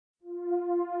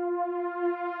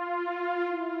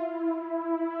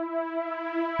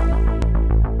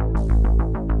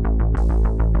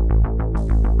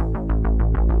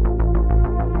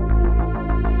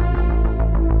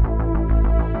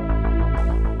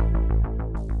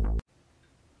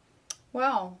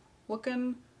wow,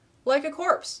 looking like a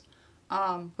corpse.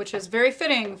 Which is very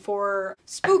fitting for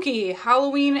spooky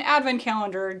Halloween advent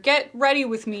calendar. Get ready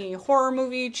with me, horror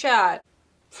movie chat.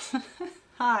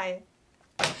 Hi.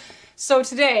 So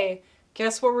today,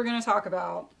 guess what we're gonna talk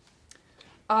about?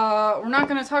 We're not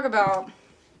gonna talk about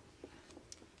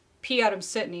P. Adam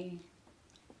Sitney.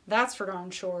 That's for darn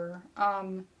sure.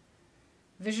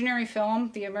 Visionary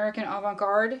film, the American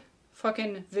avant-garde,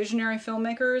 fucking visionary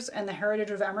filmmakers, and the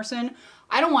heritage of Emerson.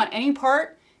 I don't want any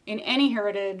part in any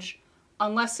heritage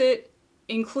unless it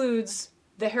includes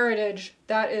the heritage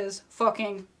that is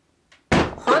fucking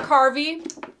Herk Harvey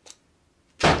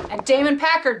and Damon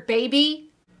Packard, baby.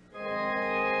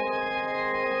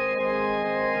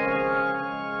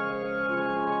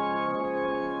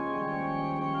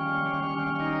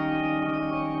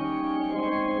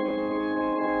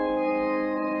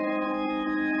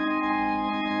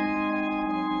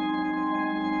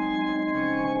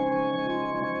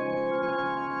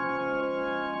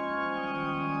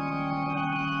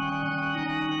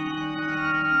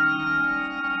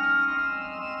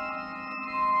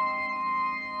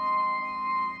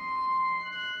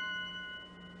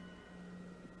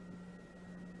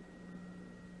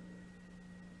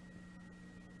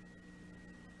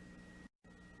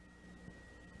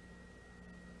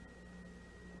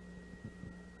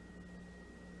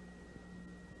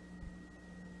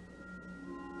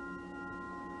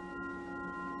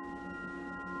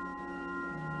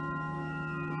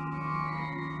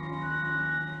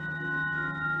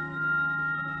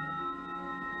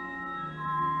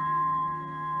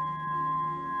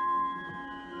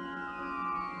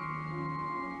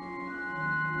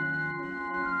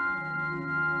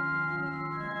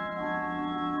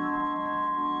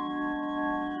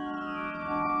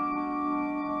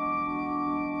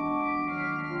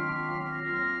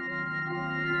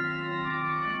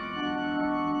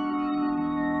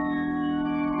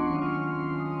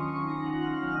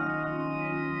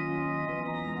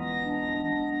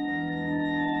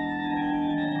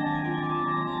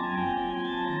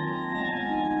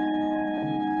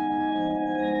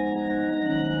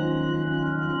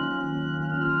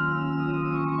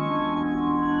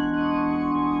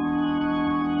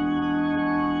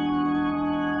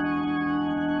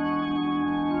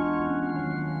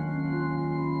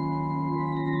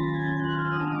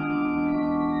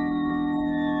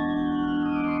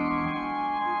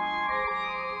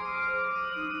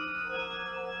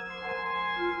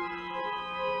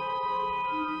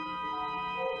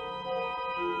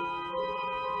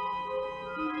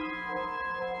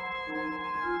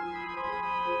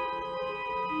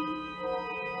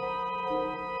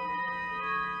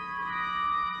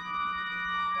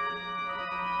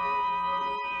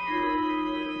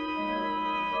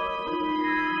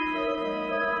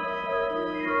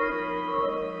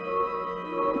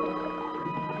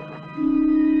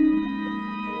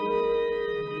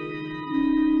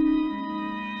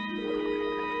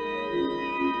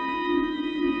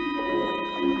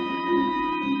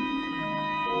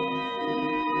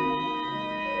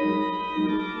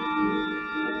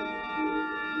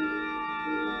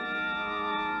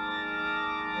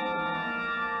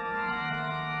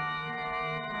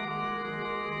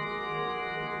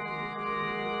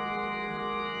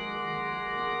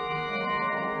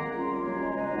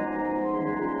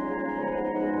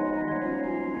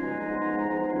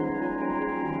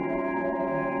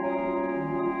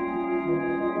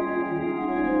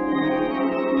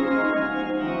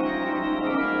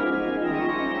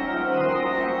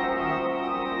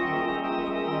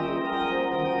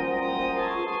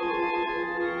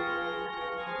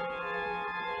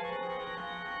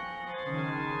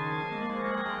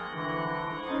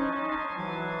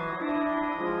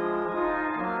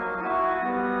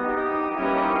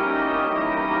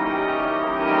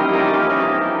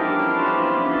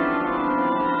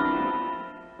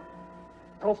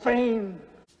 Profane.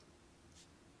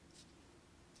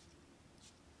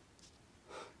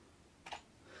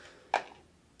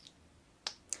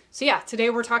 So yeah, today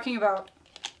we're talking about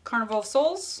Carnival of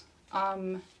Souls,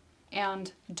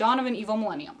 and Dawn of an Evil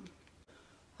Millennium.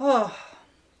 Oh,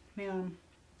 man.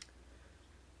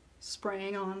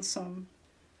 Spraying on some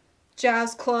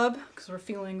jazz club, because we're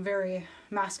feeling very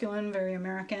masculine, very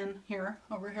American here,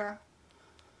 over here.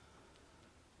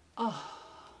 Oh.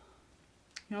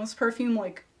 You know, this perfume,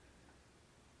 like,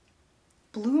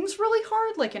 blooms really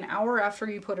hard, like an hour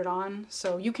after you put it on.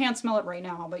 So you can't smell it right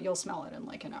now, but you'll smell it in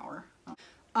like an hour.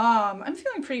 I'm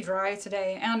feeling pretty dry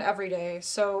today and every day.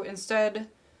 So instead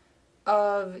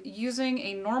of using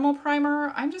a normal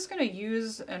primer, I'm just gonna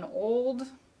use an old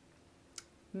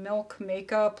Milk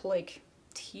Makeup, like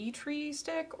tea tree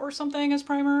stick or something as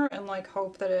primer and like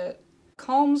hope that it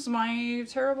calms my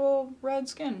terrible red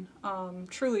skin.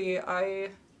 Truly, I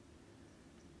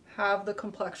have the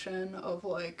complexion of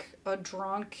like a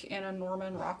drunk in a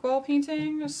Norman Rockwell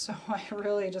painting, so I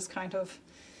really just kind of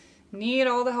need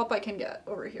all the help I can get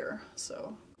over here.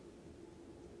 So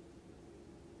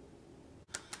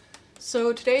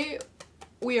today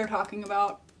we are talking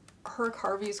about Herk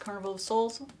Harvey's Carnival of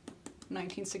Souls,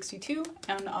 1962,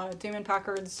 and Damon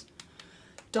Packard's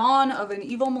Dawn of an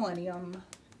Evil Millennium,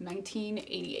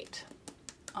 1988.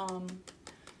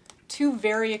 Two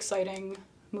very exciting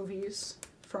movies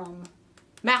from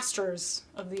masters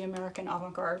of the American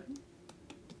avant-garde.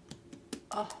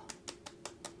 Oh.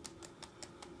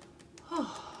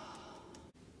 Oh.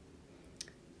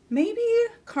 Maybe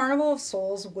Carnival of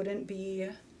Souls wouldn't be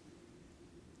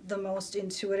the most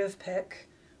intuitive pick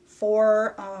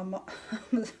for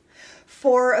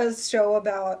for a show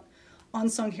about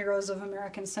unsung heroes of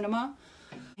American cinema.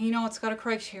 You know, it's got a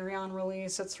Criterion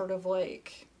release. It's sort of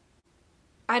like,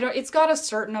 it's got a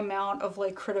certain amount of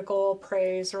like critical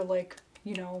praise or like,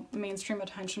 you know, mainstream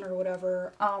attention or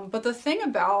whatever. But the thing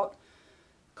about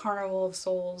Carnival of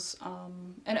Souls,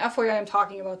 and FYI, I'm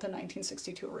talking about the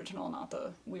 1962 original, not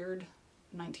the weird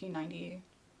 1990,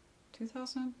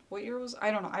 2000? What year was?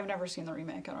 I don't know. I've never seen the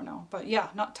remake. I don't know. But yeah,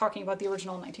 not talking about the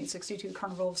original 1962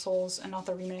 Carnival of Souls and not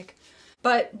the remake.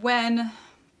 But when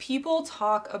people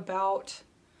talk about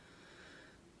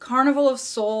Carnival of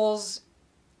Souls,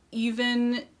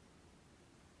 even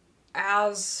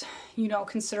as, you know,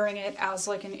 considering it as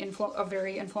like a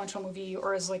very influential movie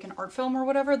or as like an art film or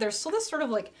whatever, there's still this sort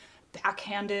of like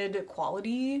backhanded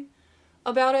quality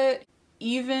about it.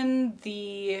 Even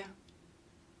the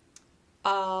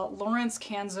Lawrence,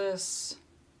 Kansas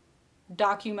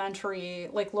documentary,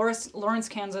 like Lawrence,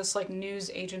 Kansas like news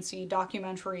agency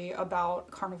documentary about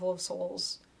Carnival of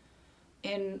Souls,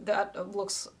 in that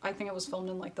looks, I think it was filmed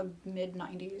in like the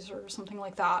mid-90s or something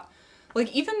like that.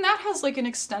 Like even that has like an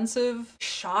extensive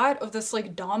shot of this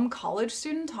like dumb college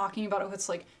student talking about how it's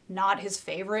like not his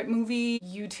favorite movie.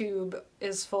 YouTube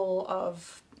is full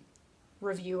of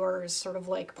reviewers sort of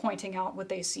like pointing out what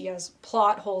they see as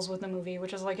plot holes with the movie,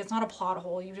 which is like, it's not a plot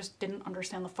hole, you just didn't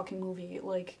understand the fucking movie.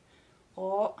 Like,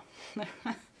 oh.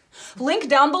 Link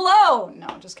down below! No,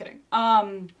 just kidding.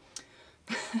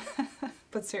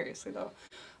 But seriously though,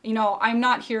 you know, I'm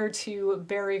not here to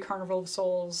bury Carnival of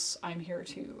Souls, I'm here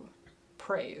to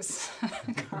praise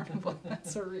Carnival.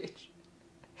 That's a reach.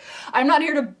 I'm not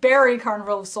here to bury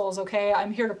Carnival of Souls, okay?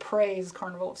 I'm here to praise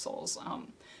Carnival of Souls,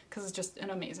 because it's just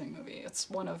an amazing movie. It's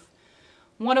one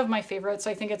of my favorites.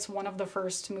 I think it's one of the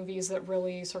first movies that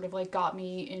really sort of like got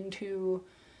me into,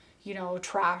 you know,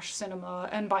 trash cinema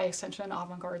and by extension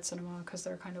avant-garde cinema, because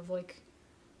they're kind of like,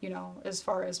 you know, as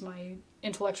far as my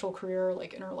intellectual career,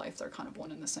 like inner life, they're kind of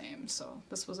one and the same. So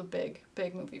this was a big,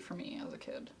 big movie for me as a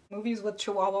kid. Movies with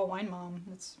Chihuahua Wine Mom.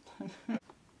 It's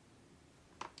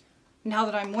Now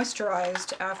that I'm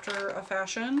moisturized after a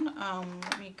fashion,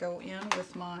 let me go in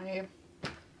with my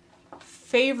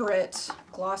favorite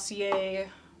Glossier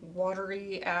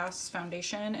watery ass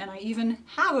foundation, and I even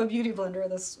have a beauty blender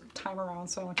this time around,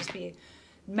 so I won't just be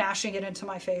mashing it into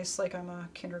my face like I'm a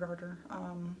kindergartner.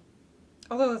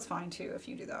 Although that's fine too if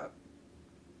you do that,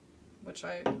 which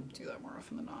I do that more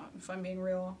often than not, if I'm being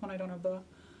real. When I don't have the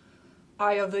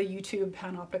eye of the YouTube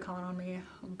panopticon on me,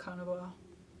 I'm kind of a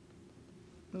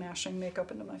mashing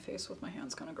makeup into my face with my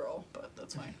hands kind of girl, but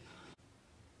that's fine.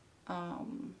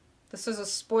 This is a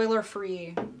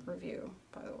spoiler-free review,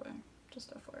 by the way,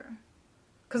 just FYI.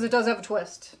 Because it does have a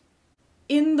twist.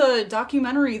 In the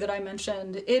documentary that I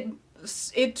mentioned, it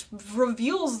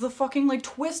reveals the fucking, like,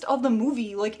 twist of the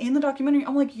movie, like, in the documentary.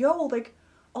 I'm like, yo, like,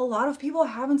 a lot of people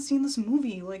haven't seen this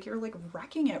movie. Like, you're, like,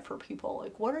 wrecking it for people.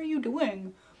 Like, what are you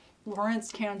doing?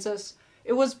 Lawrence, Kansas.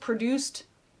 It was produced,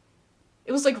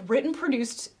 it was, like, written,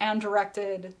 produced, and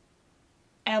directed,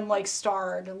 and, like,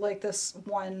 starred, like, this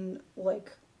one,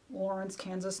 like, Lawrence,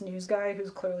 Kansas news guy who's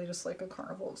clearly just like a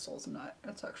Carnival of Souls nut.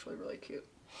 It's actually really cute.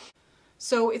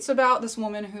 So it's about this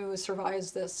woman who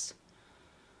survives this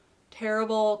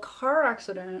terrible car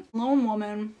accident. Lone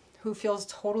woman who feels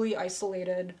totally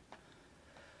isolated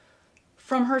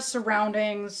from her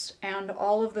surroundings and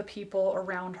all of the people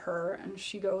around her, and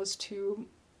she goes to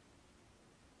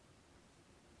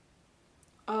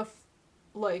a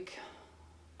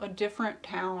different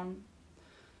town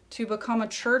to become a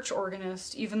church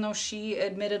organist, even though she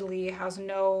admittedly has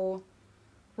no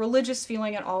religious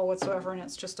feeling at all whatsoever, and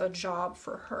it's just a job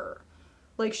for her.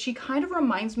 Like, she kind of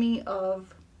reminds me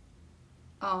of,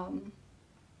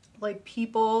 like,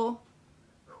 people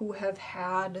who have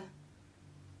had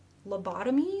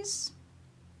lobotomies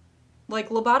Like,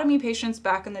 lobotomy patients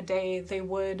back in the day, they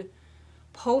would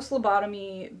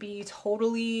post-lobotomy be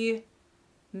totally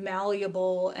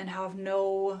malleable and have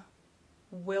no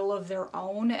will of their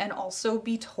own, and also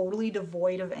be totally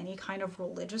devoid of any kind of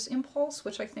religious impulse,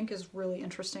 which I think is really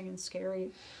interesting and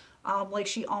scary. Like,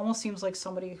 she almost seems like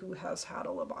somebody who has had a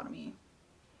lobotomy.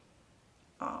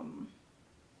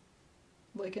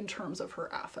 Like, in terms of her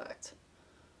affect.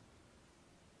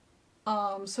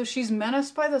 So she's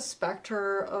menaced by the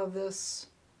specter of this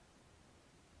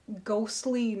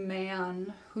ghostly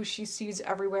man who she sees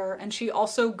everywhere, and she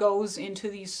also goes into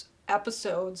these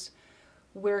episodes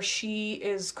where she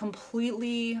is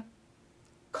completely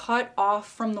cut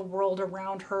off from the world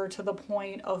around her to the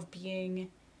point of being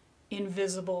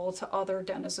invisible to other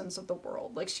denizens of the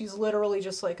world. Like, she's literally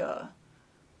just like a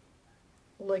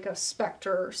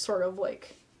specter, sort of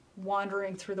like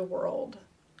wandering through the world,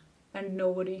 and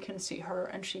nobody can see her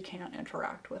and she can't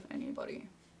interact with anybody.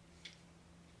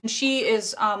 And she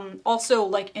is also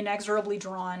like inexorably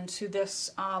drawn to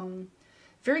this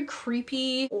very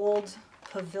creepy old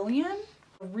pavilion.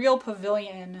 A real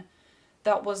pavilion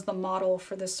that was the model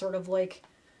for this sort of like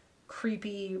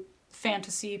creepy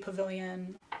fantasy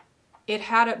pavilion. It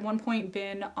had at one point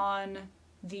been on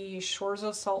the shores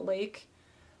of Salt Lake,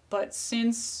 but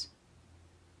since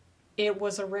it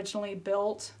was originally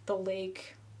built, the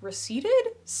lake receded.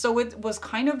 So it was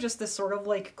kind of just this sort of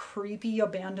like creepy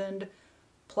abandoned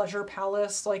pleasure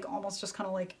palace, like almost just kind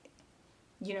of like,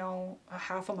 you know, a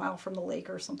half a mile from the lake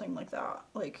or something like that.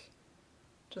 Like,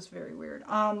 just very weird.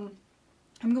 I'm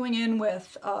going in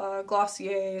with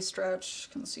Glossier Stretch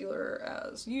Concealer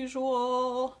as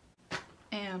usual.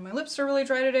 And my lips are really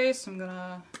dry today, so I'm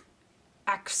gonna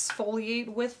exfoliate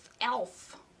with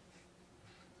e.l.f.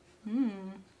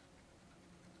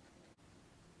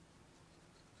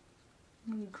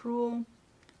 Drool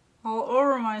all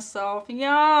over myself.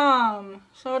 Yum!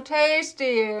 So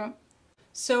tasty!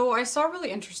 So I saw a really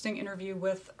interesting interview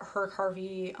with Herk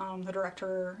Harvey, the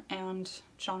director, and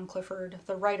John Clifford,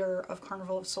 the writer of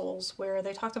Carnival of Souls, where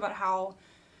they talked about how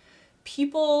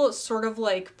people sort of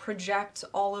like project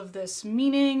all of this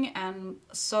meaning and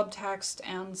subtext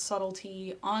and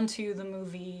subtlety onto the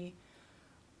movie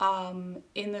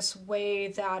in this way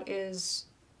that is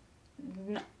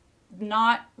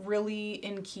not really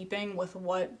in keeping with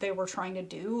what they were trying to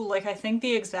do. Like, I think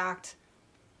the exact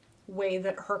way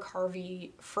that Herk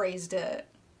Harvey phrased it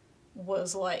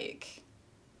was like,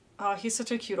 he's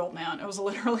such a cute old man. It was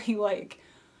literally like,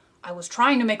 I was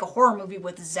trying to make a horror movie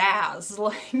with zazz.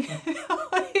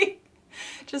 Like,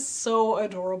 just so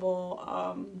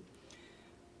adorable.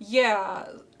 Yeah,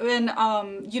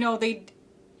 and you know,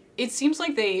 it seems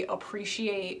like they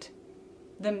appreciate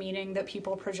the meaning that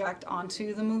people project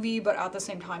onto the movie, but at the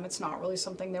same time, it's not really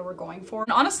something they were going for.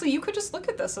 And honestly, you could just look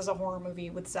at this as a horror movie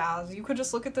with zazz. You could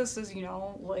just look at this as, you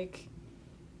know, like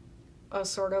a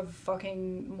sort of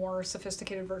fucking more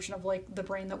sophisticated version of like The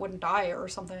Brain That Wouldn't Die or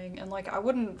something, and like I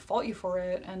wouldn't fault you for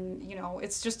it, and you know,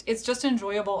 it's just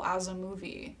enjoyable as a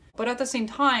movie. But at the same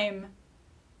time,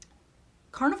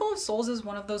 Carnival of Souls is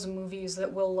one of those movies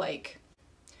that will like,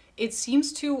 it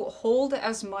seems to hold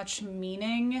as much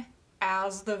meaning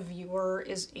as the viewer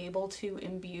is able to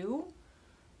imbue,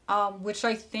 which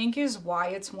I think is why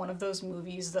it's one of those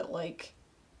movies that like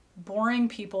boring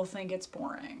people think it's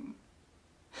boring.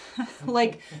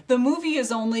 Like, the movie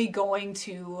is only going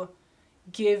to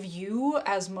give you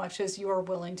as much as you are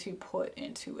willing to put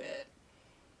into it.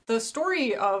 The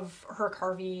story of Herk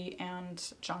Harvey and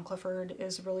John Clifford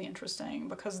is really interesting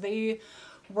because they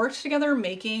worked together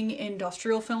making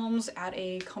industrial films at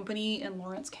a company in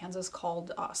Lawrence, Kansas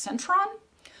called Centron.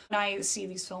 When I see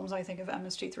these films, I think of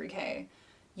MSG3K.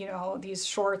 You know, these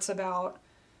shorts about,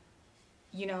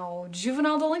 you know,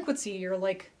 juvenile delinquency, or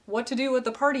like what to do at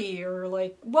the party, or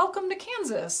like welcome to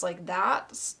Kansas, like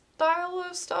that style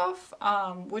of stuff,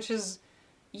 which is,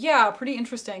 yeah, pretty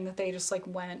interesting that they just like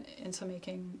went into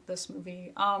making this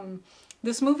movie.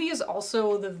 This movie is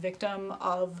also the victim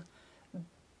of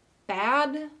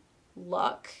bad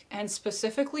luck, and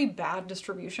specifically bad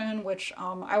distribution, which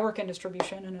I work in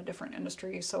distribution in a different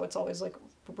industry, so it's always like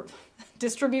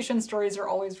distribution stories are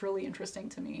always really interesting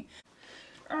to me.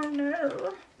 Oh no.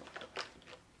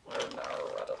 Oh no,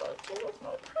 what did I do with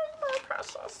my primer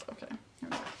process? Okay, here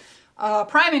we go.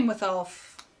 Priming with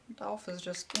e.l.f. e.l.f. is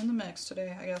just in the mix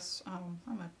today, I guess. I'm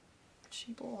a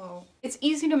cheap little. It's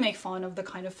easy to make fun of the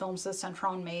kind of films that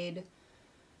Centron made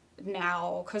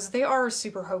now, because they are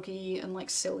super hokey and like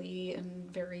silly and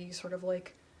very sort of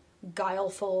like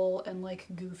guileful and like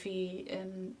goofy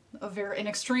in an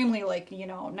extremely like, you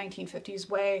know, 1950s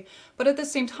way. But at the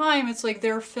same time, it's like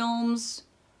they're films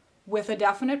with a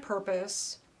definite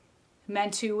purpose,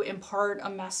 meant to impart a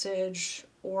message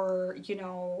or, you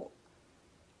know,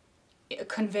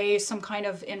 convey some kind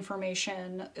of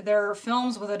information. They're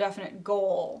films with a definite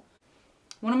goal.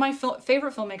 One of my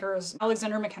favorite filmmakers,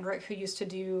 Alexander McKendrick, who used to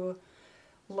do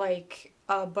like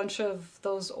a bunch of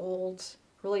those old,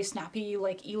 really snappy,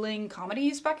 like Ealing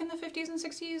comedies back in the 50s and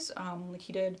 60s. Like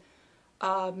he did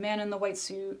Man in the White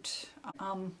Suit.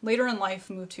 Later in life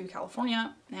moved to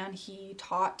California and he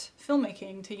taught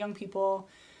filmmaking to young people.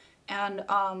 And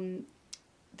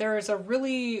there is a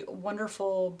really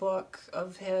wonderful book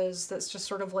of his that's just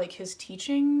sort of like his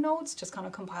teaching notes, just kind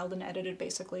of compiled and edited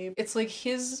basically. It's like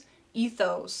his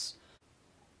ethos.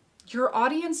 Your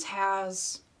audience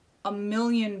has a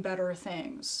million better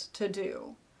things to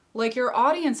do. Like your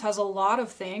audience has a lot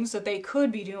of things that they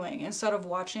could be doing instead of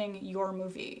watching your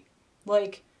movie.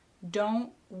 Like,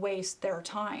 don't waste their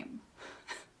time.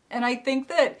 And I think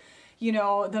that, you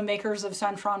know, the makers of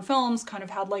Santron films kind of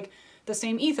had like the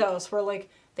same ethos where like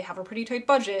they have a pretty tight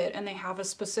budget and they have a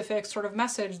specific sort of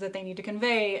message that they need to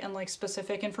convey and like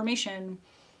specific information,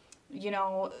 you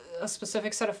know, a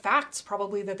specific set of facts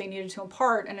probably that they needed to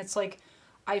impart. And it's like,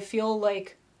 I feel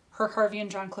like Herk, Harvey,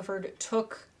 and John Clifford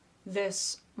took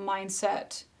this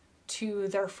mindset to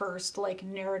their first like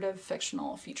narrative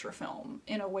fictional feature film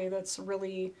in a way that's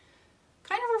really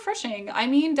kind of refreshing. I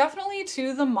mean, definitely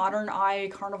to the modern eye,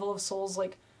 Carnival of Souls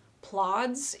like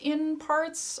plods in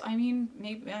parts. I mean,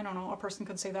 maybe, I don't know, a person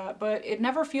could say that, but it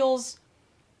never feels,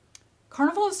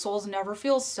 Carnival of Souls never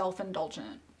feels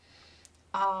self-indulgent,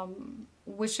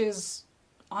 which is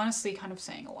honestly kind of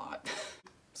saying a lot.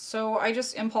 So I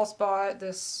just impulse bought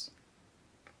this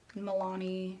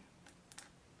Milani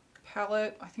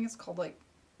palette. I think it's called like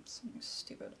something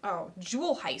stupid. Oh,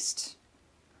 Jewel Heist.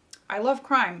 I love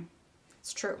crime.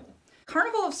 It's true.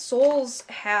 Carnival of Souls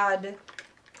had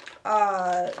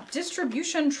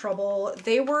distribution trouble.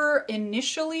 They were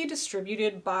initially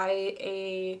distributed by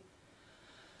a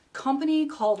company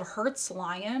called Hertz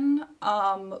Lion,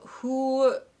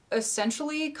 who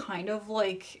essentially kind of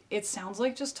like, it sounds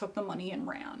like just took the money and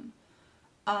ran.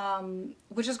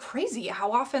 Which is crazy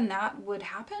how often that would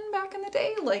happen back in the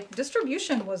day. Like,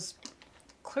 distribution was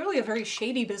clearly a very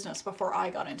shady business before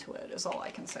I got into it, is all I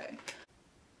can say.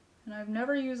 And I've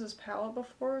never used this palette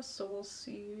before, so we'll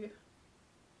see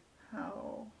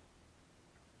how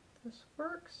this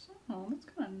works. Oh, that's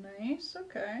kind of nice.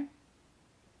 Okay.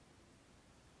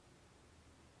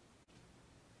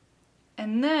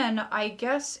 And then I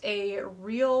guess a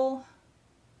reel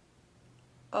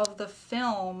of the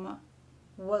film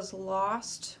was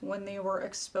lost when they were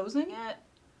exposing it.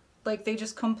 Like, they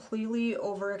just completely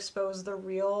overexposed the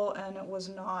reel and it was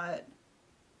not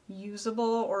usable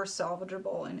or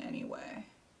salvageable in any way.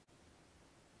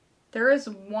 There is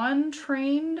one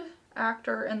trained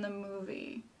actor in the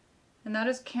movie, and that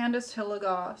is Candice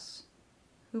Hilligoss,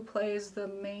 who plays the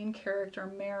main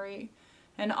character, Mary.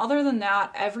 And other than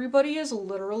that, everybody is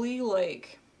literally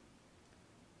like,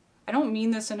 I don't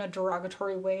mean this in a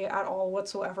derogatory way at all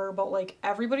whatsoever, but like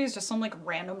everybody's just some like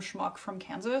random schmuck from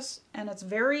Kansas, and it's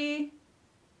very,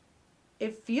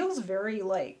 it feels very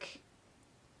like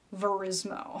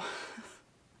Verismo.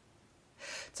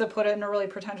 To put it in a really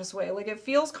pretentious way. Like, it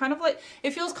feels kind of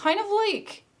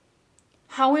like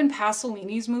how in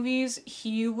Pasolini's movies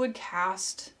he would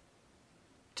cast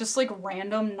just like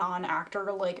random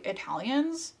non-actor like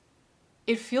Italians.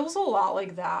 It feels a lot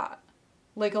like that.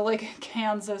 Like a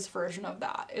Kansas version of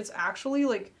that. It's actually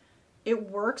like, it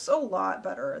works a lot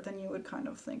better than you would kind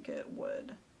of think it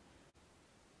would.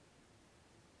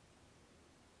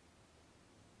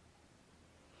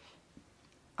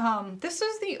 This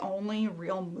is the only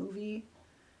real movie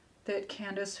that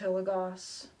Candice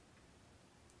Hilligoss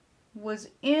was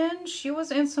in. She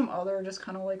was in some other just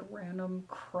kind of like random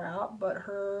crap, but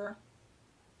her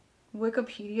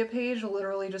Wikipedia page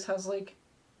literally just has like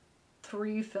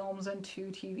 3 films and 2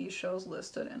 TV shows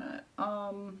listed in it.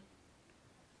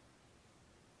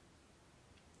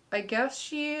 I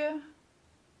guess it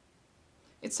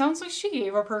sounds like she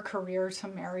gave up her career to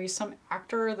marry some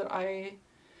actor that I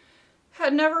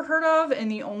had never heard of,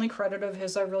 and the only credit of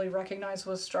his I really recognized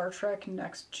was Star Trek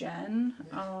Next Gen.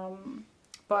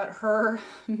 But her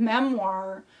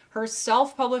memoir, her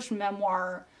self-published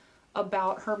memoir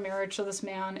about her marriage to this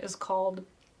man is called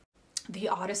The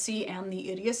Odyssey and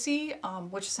the Idiocy,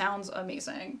 which sounds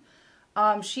amazing.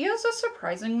 She has a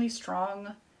surprisingly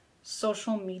strong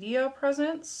social media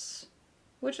presence,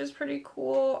 which is pretty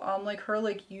cool. Like her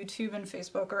like YouTube and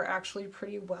Facebook are actually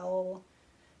pretty well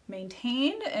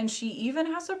maintained, and she even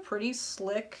has a pretty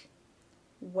slick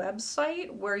website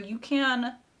where you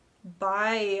can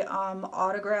buy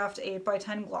autographed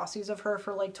 8x10 glossies of her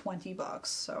for like $20.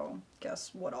 So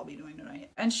guess what I'll be doing tonight.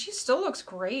 And she still looks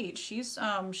great. She's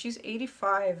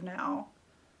 85 now.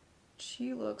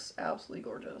 She looks absolutely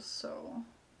gorgeous. So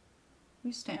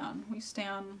we stan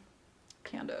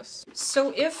Candace.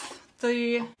 So if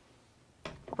the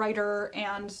writer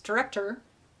and director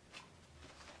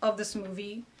of this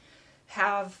movie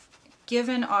have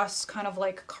given us kind of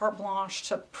like carte blanche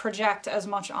to project as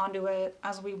much onto it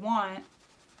as we want,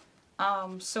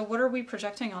 so what are we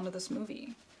projecting onto this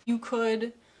movie? You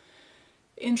could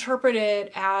interpret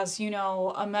it as, you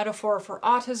know, a metaphor for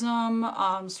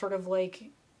autism, sort of like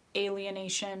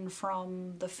alienation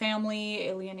from the family,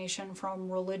 alienation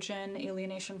from religion,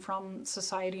 alienation from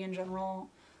society in general.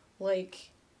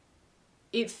 Like,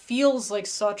 it feels like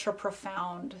such a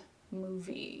profound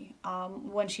movie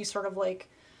when she sort of like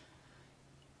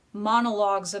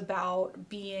monologues about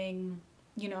being,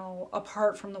 you know,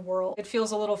 apart from the world. It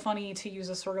feels a little funny to use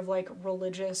a sort of like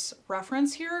religious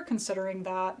reference here, considering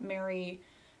that Mary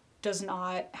does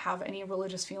not have any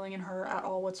religious feeling in her at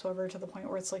all whatsoever, to the point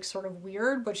where it's like sort of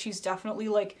weird, but she's definitely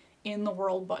like in the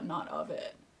world but not of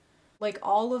it. Like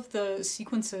all of the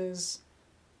sequences,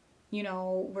 you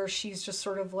know, where she's just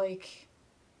sort of like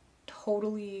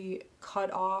totally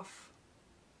cut off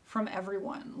from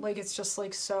everyone. Like it's just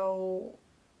like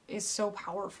is so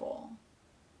powerful.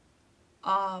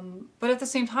 But at the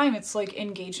same time, it's like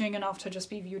engaging enough to just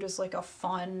be viewed as like a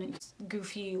fun,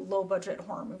 goofy, low-budget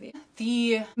horror movie.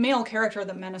 The male character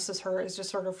that menaces her is just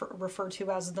sort of referred to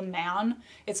as the man.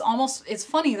 It's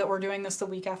funny that we're doing this the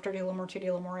week after De la Morte de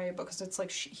la More, because it's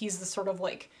like he's the sort of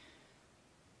like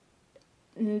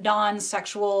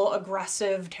non-sexual,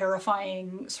 aggressive,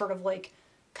 terrifying sort of like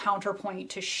counterpoint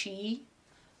to She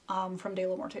from De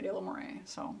la Morte de la More,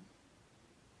 so.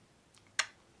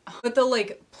 But the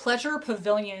like pleasure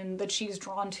pavilion that she's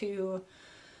drawn to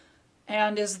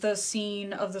and is the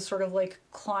scene of the sort of like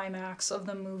climax of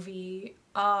the movie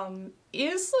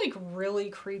is like really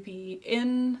creepy.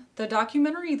 In the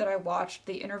documentary that I watched,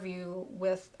 the interview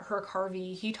with Herk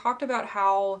Harvey, he talked about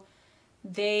how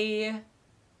they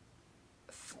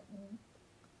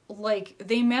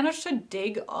managed to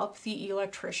dig up the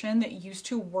electrician that used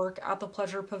to work at the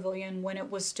pleasure pavilion when it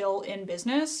was still in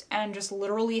business, and just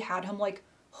literally had him like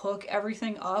hook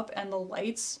everything up, and the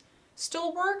lights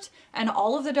still worked, and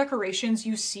all of the decorations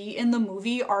you see in the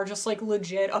movie are just like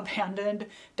legit abandoned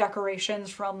decorations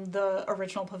from the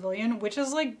original pavilion, which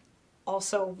is like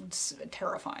also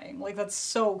terrifying. Like that's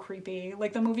so creepy.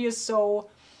 Like the movie is so,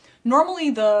 normally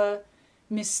the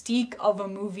mystique of a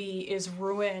movie is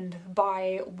ruined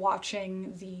by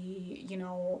watching the, you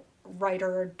know,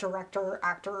 writer, director,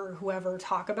 actor, whoever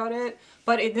talk about it.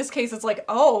 But in this case, it's like,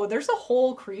 oh, there's a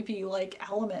whole creepy like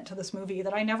element to this movie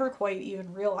that I never quite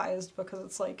even realized, because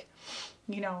it's like,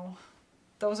 you know,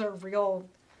 those are real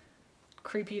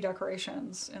creepy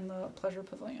decorations in the pleasure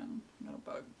pavilion. No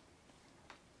bug.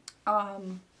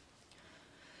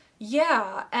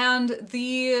 Yeah, and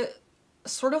the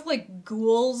sort of like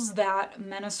ghouls that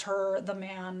menace her, the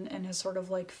man and his sort of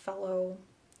like fellow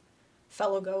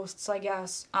ghosts, I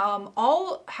guess,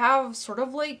 all have sort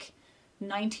of like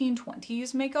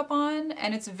 1920s makeup on,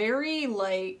 and it's very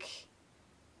like,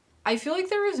 I feel like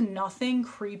there is nothing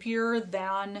creepier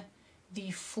than the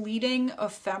fleeting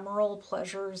ephemeral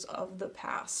pleasures of the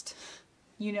past,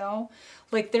 you know?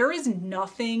 Like there is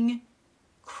nothing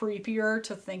creepier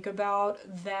to think about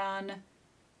than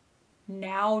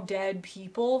now dead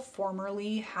people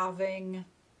formerly having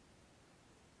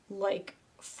like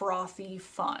frothy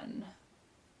fun.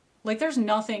 Like there's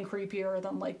nothing creepier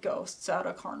than like ghosts at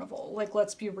a carnival. Like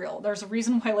let's be real. There's a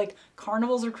reason why like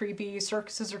carnivals are creepy,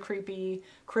 circuses are creepy,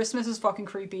 Christmas is fucking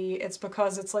creepy. It's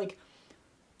because it's like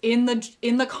in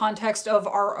the context of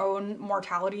our own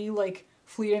mortality, like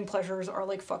fleeting pleasures are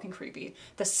like fucking creepy.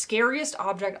 The scariest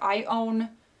object I own,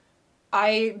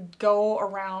 I go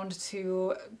around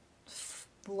to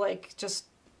like just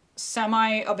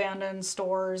semi-abandoned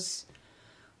stores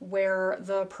where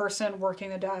the person working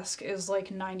the desk is like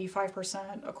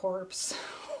 95% a corpse.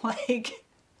 Like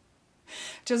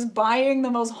just buying the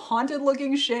most haunted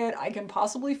looking shit I can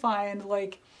possibly find.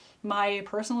 Like my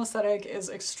personal aesthetic is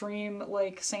extreme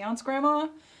like seance grandma,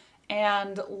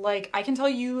 and like I can tell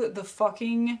you the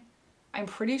fucking, I'm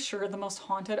pretty sure the most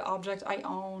haunted object I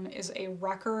own is a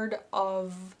record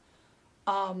of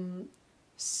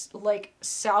like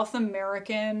South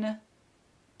American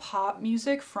pop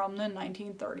music from the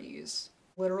 1930s.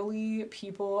 Literally,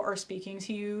 people are speaking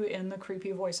to you in the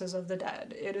creepy voices of the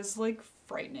dead. It is like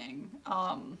frightening.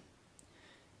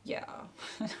 Yeah.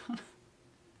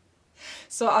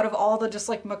 So out of all the just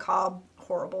like macabre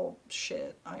horrible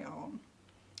shit I own.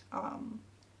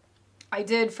 I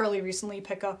did fairly recently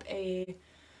pick up a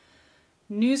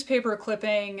newspaper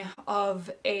clipping of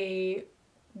a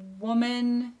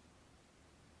woman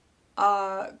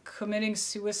committing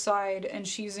suicide, and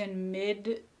she's in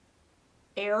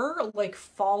mid-air, like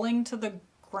falling to the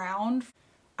ground.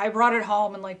 I brought it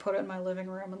home and like put it in my living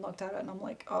room and looked at it, and I'm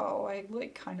like, oh, I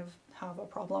like kind of have a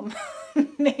problem.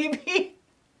 Maybe.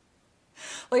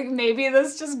 Like maybe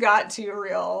this just got too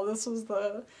real. This was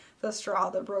the straw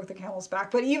that broke the camel's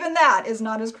back. But even that is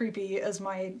not as creepy as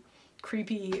my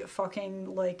creepy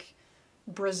fucking like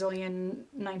Brazilian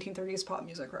 1930s pop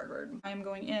music record. I'm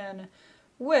going in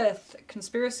with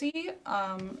Conspiracy,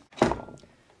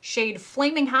 shade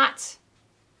Flaming Hot.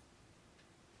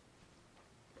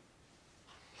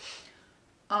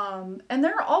 And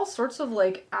there are all sorts of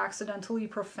like accidentally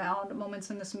profound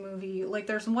moments in this movie. Like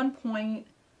there's one point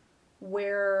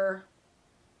where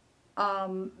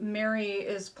Mary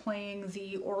is playing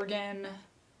the organ.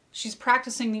 She's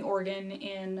practicing the organ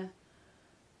in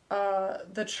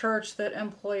the church that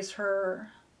employs her,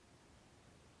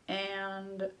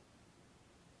 and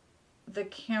the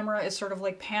camera is sort of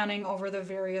like panning over the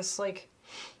various like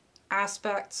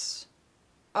aspects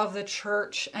of the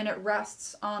church, and it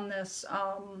rests on this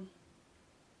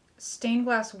stained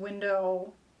glass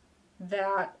window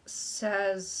that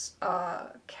says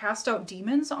cast out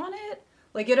demons on it.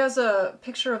 Like it has a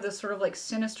picture of this sort of like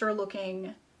sinister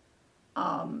looking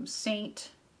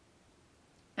saint,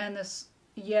 and this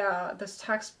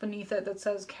text beneath it that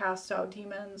says cast out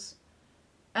demons.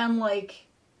 And like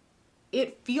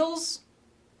it feels,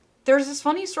 there's this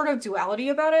funny sort of duality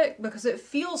about it, because it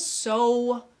feels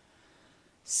so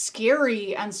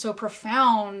scary and so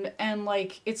profound, and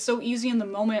like it's so easy in the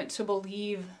moment to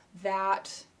believe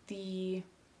that the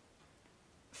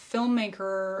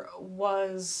filmmaker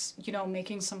was, you know,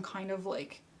 making some kind of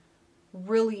like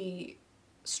really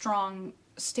strong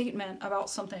statement about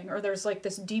something, or there's like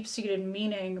this deep-seated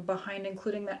meaning behind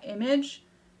including that image.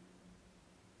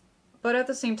 But at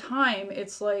the same time,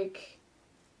 it's like,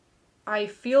 I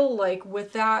feel like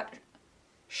with that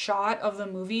shot of the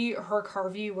movie, Herk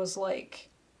Harvey was like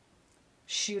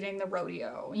shooting the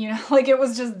rodeo, you know, like it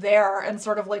was just there and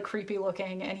sort of like creepy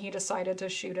looking, and he decided to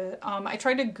shoot it. I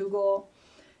tried to Google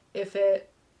if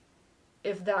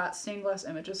that stained glass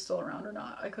image is still around or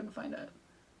not. I couldn't find it.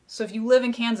 So if you live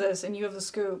in Kansas and you have the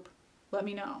scoop, let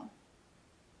me know.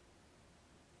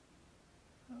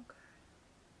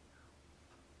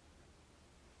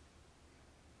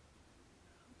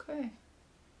 Okay.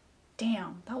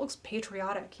 Damn, that looks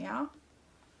patriotic, yeah?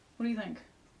 What do you think?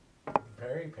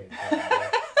 Very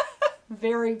patriotic.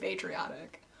 Very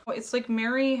patriotic. It's like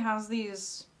Mary has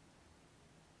these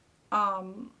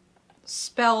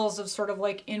spells of sort of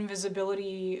like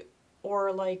invisibility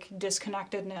or like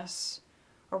disconnectedness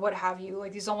or what have you.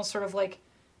 Like these almost sort of like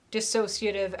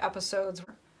dissociative episodes.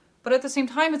 But at the same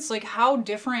time, it's like, how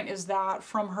different is that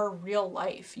from her real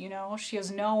life, you know? She has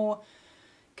no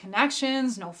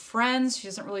connections, no friends. She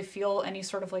doesn't really feel any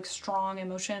sort of like strong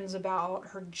emotions about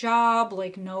her job,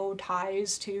 like no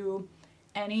ties to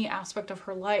any aspect of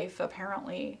her life,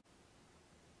 apparently.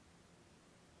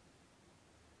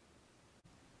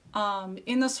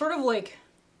 In the sort of like,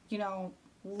 you know,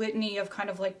 litany of kind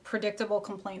of like predictable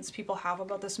complaints people have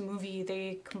about this movie,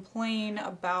 they complain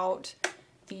about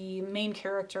the main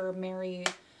character, Mary,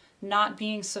 not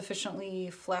being sufficiently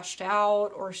fleshed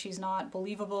out, or she's not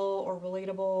believable or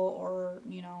relatable or,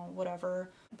 you know, whatever.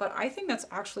 But I think that's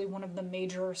actually one of the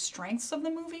major strengths of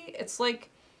the movie. It's like,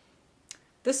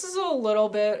 this is a little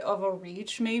bit of a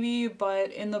reach maybe,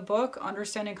 but in the book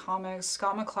Understanding Comics,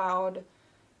 Scott McCloud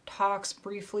talks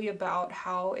briefly about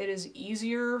how it is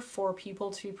easier for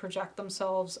people to project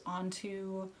themselves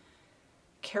onto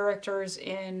characters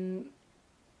in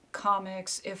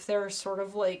comics if they're sort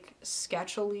of like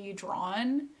sketchily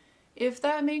drawn, if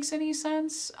that makes any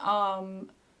sense.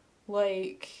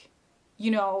 Like,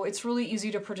 you know, it's really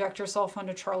easy to project yourself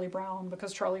onto Charlie Brown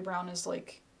because Charlie Brown is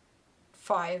like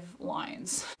 5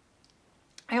 lines.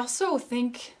 I also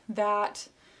think that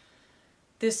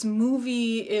this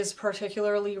movie is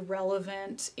particularly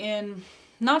relevant in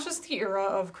not just the era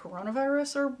of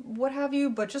coronavirus or what have you,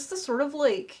 but just the sort of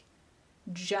like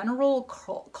general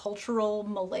cultural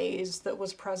malaise that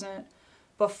was present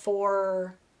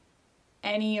before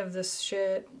any of this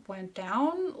shit went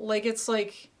down. Like, it's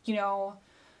like, you know,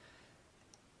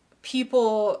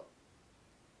 people,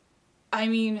 I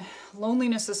mean,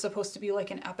 loneliness is supposed to be like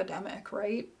an epidemic,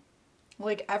 right?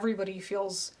 Like, everybody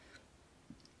feels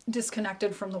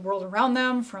disconnected from the world around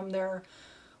them, from their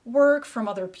work, from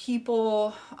other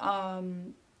people.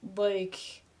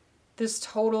 Like, this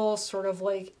total sort of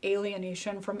like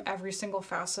alienation from every single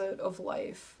facet of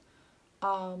life.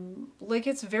 Like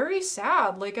it's very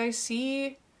sad. Like I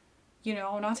see, you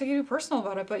know, not to get too personal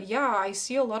about it, but yeah, I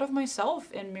see a lot of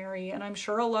myself in Mary, and I'm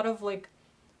sure a lot of like,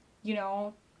 you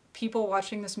know, people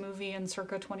watching this movie in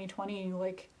circa 2020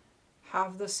 like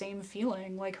have the same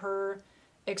feeling. Like her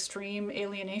extreme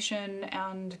alienation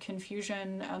and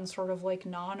confusion and sort of like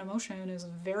non-emotion is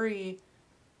very,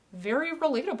 very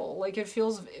relatable. Like it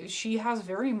feels she has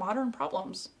very modern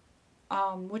problems,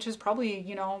 which is probably,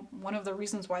 you know, one of the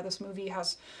reasons why this movie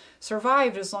has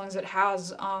survived as long as it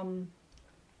has.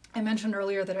 I mentioned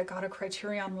earlier that it got a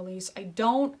Criterion release. I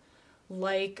don't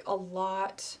like a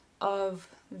lot of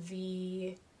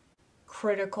the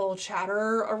critical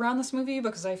chatter around this movie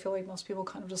because I feel like most people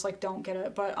kind of just like don't get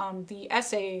it. But the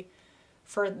essay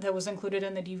that was included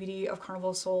in the DVD of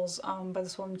Carnival of Souls by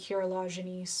this woman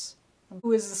GRWS,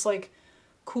 who is this like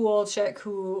cool chick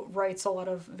who writes a lot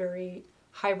of very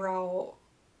highbrow,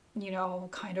 you know,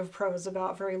 kind of prose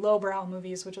about very lowbrow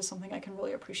movies, which is something I can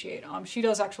really appreciate. She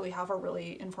does actually have a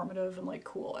really informative and like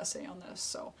cool essay on this.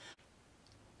 So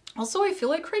also I feel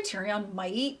like Criterion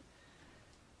might,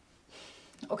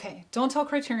 okay, don't tell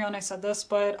Criterion I said this,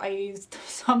 but I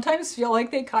sometimes feel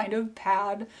like they kind of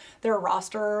pad their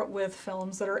roster with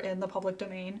films that are in the public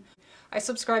domain. I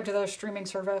subscribe to their streaming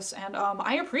service, and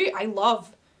I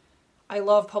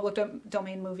love public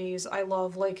domain movies. I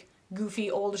love like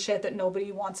goofy old shit that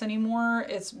nobody wants anymore.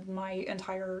 It's my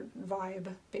entire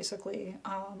vibe, basically.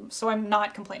 So I'm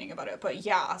not complaining about it, but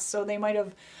yeah, so they might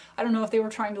have, I don't know if they were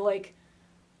trying to like,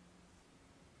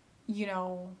 you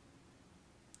know,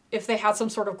 if they had some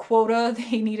sort of quota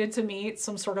they needed to meet,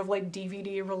 some sort of like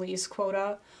DVD release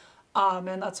quota,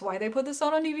 and that's why they put this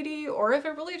out on DVD, or if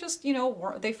it really just, you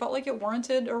know, they felt like it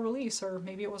warranted a release, or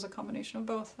maybe it was a combination of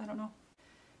both. I don't know.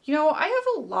 You know, I have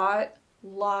a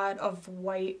lot of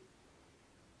white.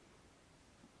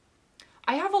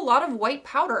 I have a lot of white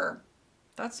powder.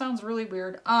 That sounds really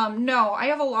weird. No, I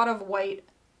have a lot of white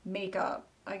makeup,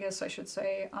 I guess I should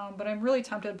say. But I'm really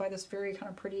tempted by this very kind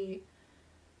of pretty,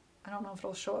 I don't know if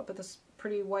it'll show up, but this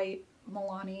pretty white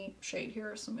Milani shade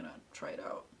here, so I'm gonna try it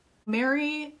out.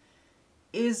 Mary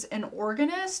is an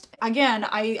organist. Again,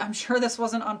 I'm sure this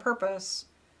wasn't on purpose,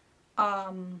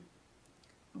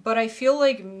 but I feel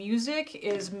like music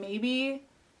is maybe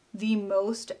the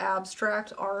most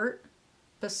abstract art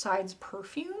besides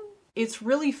perfume. It's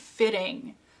really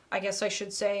fitting, I guess I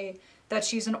should say, that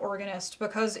she's an organist,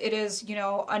 because it is, you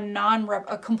know,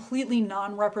 a completely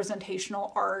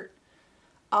non-representational art,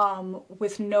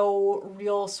 with no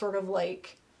real sort of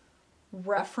like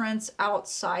reference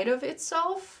outside of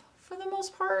itself for the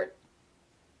most part.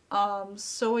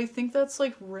 So I think that's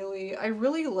like I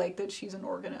really like that she's an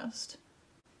organist.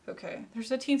 Okay,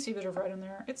 there's a teensy bit of red in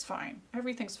there. It's fine.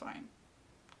 Everything's fine.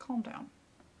 Calm down.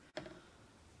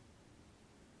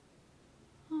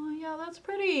 Oh yeah, that's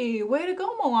pretty. Way to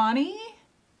go, Milani.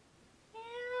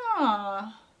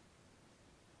 Yeah.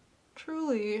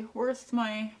 Truly worth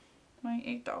my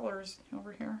 $8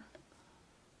 over here.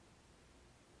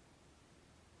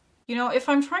 You know, if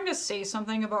I'm trying to say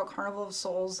something about Carnival of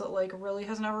Souls that like really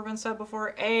has never been said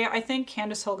before, I think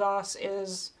Candice Hilgoss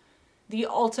is the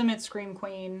ultimate scream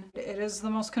queen. It is the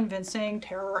most convincing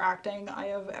terror acting I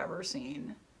have ever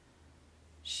seen.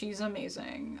 She's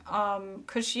amazing.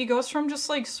 'Cause she goes from just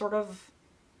like sort of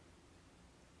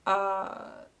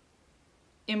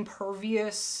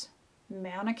impervious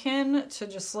mannequin to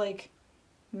just like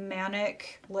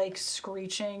manic, like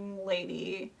screeching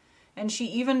lady. And she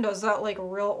even does that like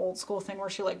real old school thing where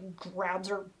she like grabs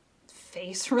her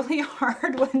face really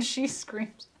hard when she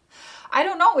screams. I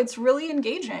don't know, it's really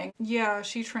engaging. Yeah,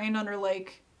 she trained under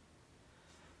like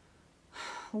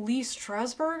Lee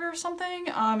Strasberg or something.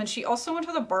 And she also went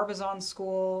to the Barbizon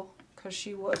school because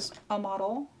she was a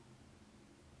model.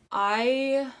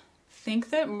 I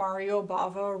think that Mario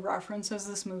Bava references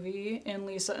this movie in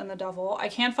Lisa and the Devil. I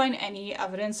can't find any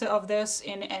evidence of this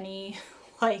in any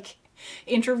like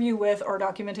interview with or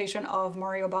documentation of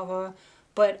Mario Bava,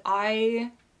 but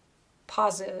I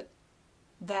posit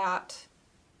that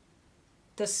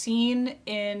the scene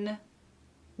in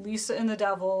Lisa and the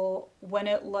Devil when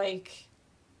it like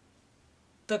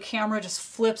the camera just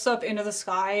flips up into the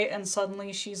sky and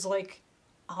suddenly she's like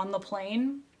on the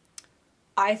plane,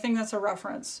 I think that's a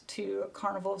reference to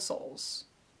Carnival of Souls.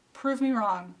 Prove me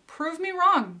wrong. Prove me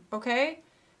wrong, okay?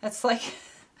 It's like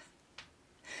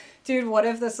dude, what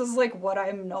if this is like what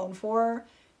I'm known for,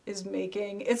 is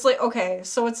making, it's like, okay,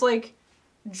 so it's like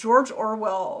George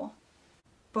Orwell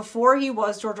before he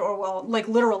was George Orwell, like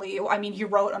literally, I mean, he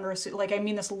wrote under a, like, I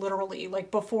mean this literally,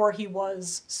 like before he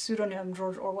was pseudonym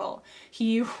George Orwell,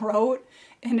 he wrote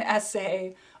an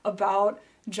essay about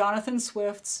Jonathan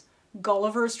Swift's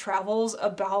Gulliver's Travels,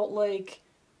 about like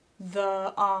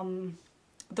the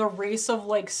race of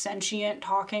like sentient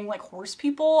talking like horse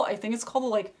people. I think it's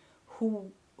called like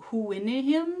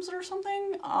Whoinihims or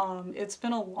something. It's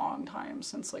been a long time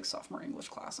since like sophomore English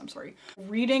class, I'm sorry.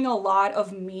 Reading a lot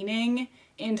of meaning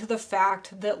into the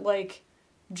fact that like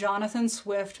Jonathan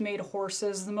Swift made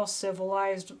horses the most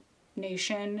civilized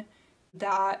nation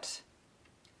that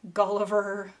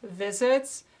Gulliver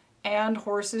visits, and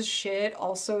horses shit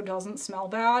also doesn't smell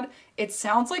bad. It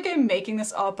sounds like I'm making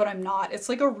this up, but I'm not. It's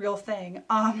like a real thing.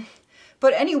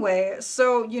 But anyway,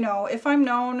 so, you know, if I'm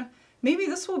known, maybe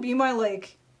this will be my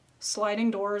like sliding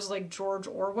doors like George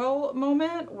Orwell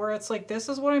moment, where it's like, this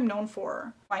is what I'm known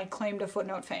for. My claim to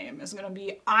footnote fame is gonna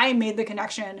be, I made the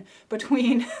connection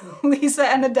between Lisa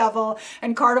and the Devil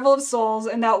and Carnival of Souls,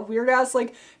 and that weird ass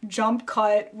like jump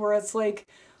cut where it's like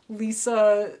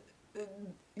Lisa,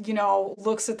 you know,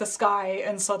 looks at the sky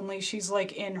and suddenly she's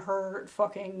like in her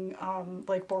fucking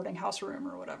like boarding house room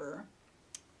or whatever.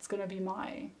 It's gonna be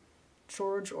my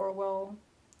George Orwell,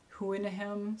 who into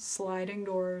him, sliding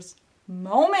doors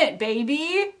moment,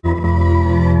 baby!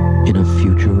 In a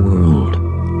future world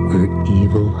where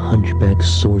evil hunchback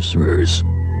sorcerers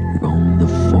roam the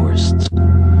forests,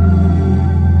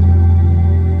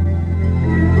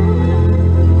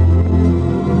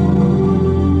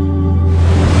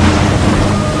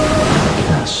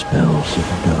 cast spells of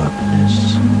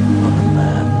darkness on the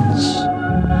lands.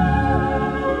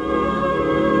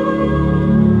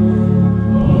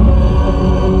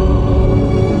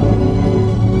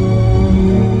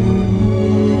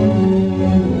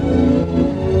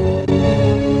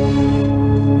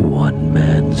 One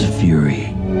man's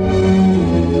fury.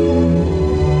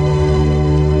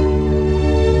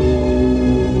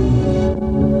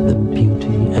 The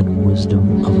beauty and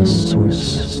wisdom of a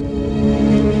sorceress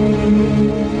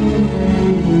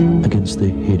against the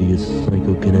hideous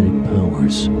psychokinetic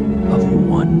powers of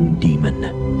one demon.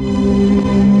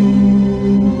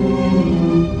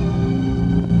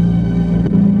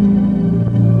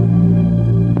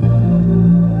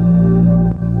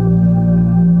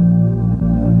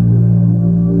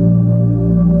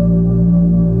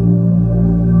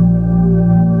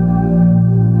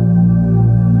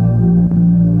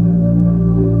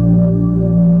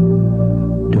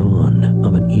 Dawn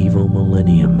of an Evil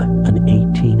Millennium, an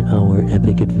 18-hour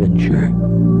epic adventure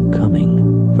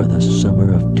coming for the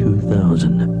summer of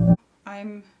 2000.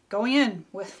 I'm going in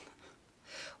with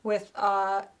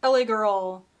LA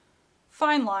Girl,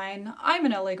 fine line. I'm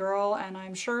an LA girl and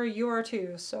I'm sure you are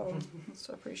too, so let's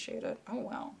appreciate it. Oh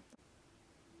wow.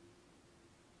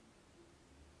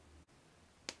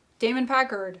 Damon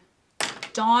Packard,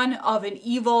 Dawn of an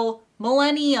Evil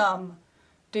Millennium.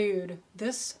 Dude,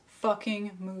 this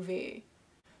fucking movie.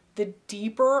 The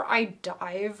deeper I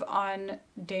dive on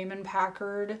Damon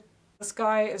Packard, this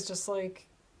guy is just like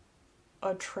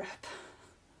a trip.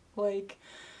 Like,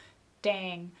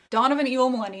 dang. Dawn of an Evil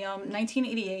Millennium,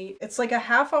 1988. It's like a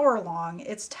half-hour long.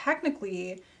 It's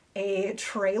technically a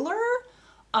trailer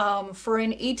for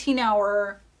an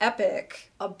 18-hour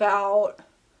epic about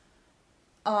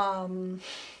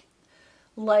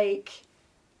like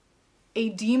a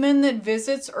demon that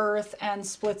visits Earth and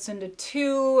splits into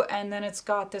two, and then it's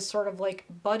got this sort of like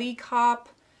buddy cop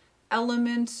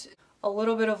element, a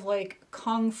little bit of like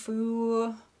kung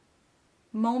fu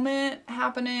moment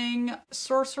happening,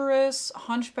 sorceress,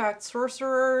 hunchbacked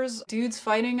sorcerers, dudes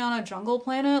fighting on a jungle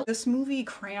planet. This movie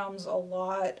crams a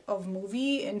lot of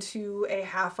movie into a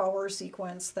half-hour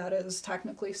sequence that is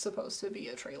technically supposed to be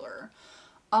a trailer.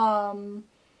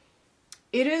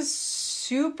 It is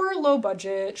super low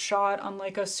budget, shot on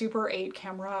like a Super 8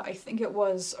 camera. I think it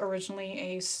was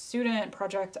originally a student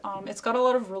project. It's got a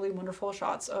lot of really wonderful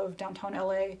shots of downtown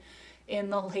LA in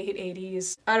the late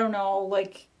 80s. I don't know,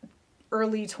 like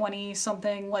early 20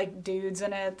 something like dudes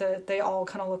in it that they all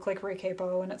kind of look like Ray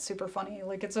Capo, and it's super funny.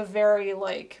 Like, it's a very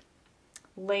like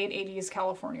late 80s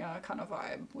California kind of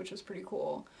vibe, which is pretty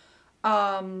cool.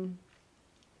 I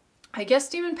guess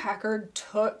Damon Packard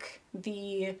took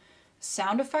the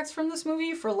sound effects from this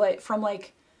movie from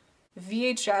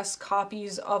VHS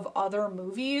copies of other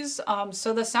movies.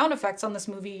 So the sound effects on this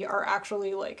movie are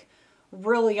actually like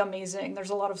really amazing.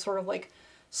 There's a lot of sort of like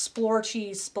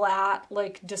splorchy, splat,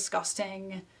 like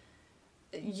disgusting,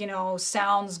 you know,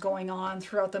 sounds going on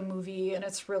throughout the movie, and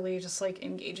it's really just like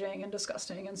engaging and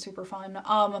disgusting and super fun.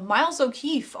 Miles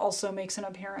O'Keefe also makes an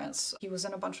appearance. He was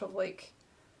in a bunch of like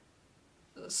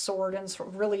sword and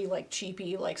really like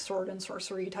cheapy like sword and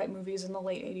sorcery type movies in the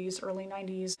late 80s, early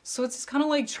 90s. So it's this kind of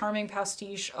like charming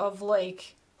pastiche of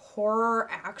like horror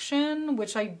action,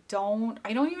 which I don't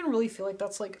even really feel like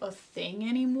that's like a thing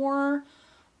anymore.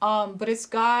 But it's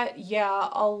got, yeah,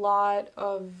 a lot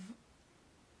of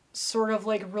sort of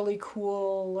like really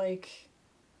cool like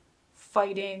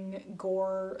fighting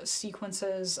gore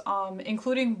sequences,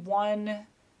 including one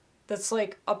that's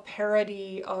like a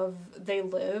parody of They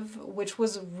Live, which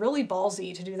was really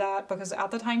ballsy to do that because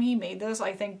at the time he made this,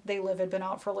 I think They Live had been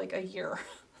out for like a year.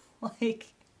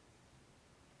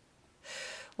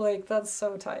 like that's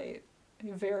so tight.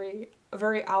 Very,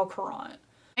 very Al Courant.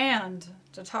 And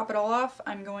to top it all off,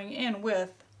 I'm going in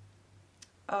with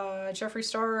Jeffree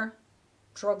Star,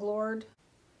 Drug Lord.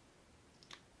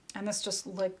 And this just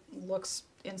like looks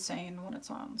insane when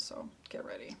it's on, so get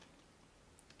ready.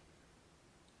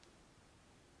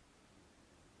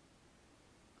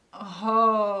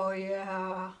 Oh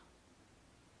yeah.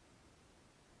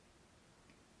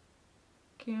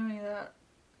 Give me that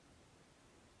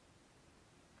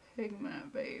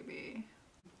pigment, baby.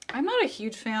 I'm not a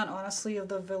huge fan, honestly, of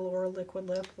the velour liquid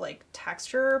lip like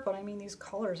texture, but I mean these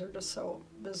colors are just so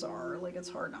bizarre. Like it's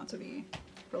hard not to be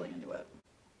really into it.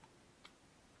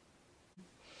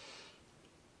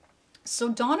 So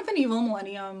Dawn of an Evil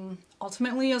Millennium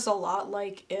ultimately is a lot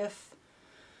like if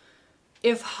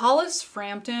Hollis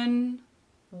Frampton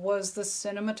was the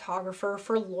cinematographer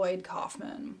for Lloyd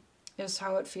Kaufman, is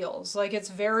how it feels. Like it's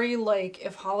very like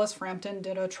if Hollis Frampton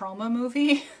did a trauma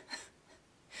movie,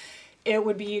 it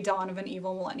would be Dawn of an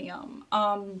Evil Millennium.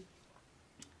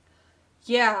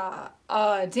 Yeah,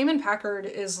 Damon Packard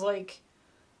is like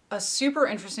a super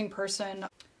interesting person.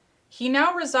 He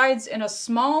now resides in a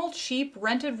small, cheap,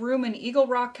 rented room in Eagle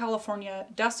Rock, California,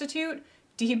 destitute,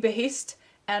 debased,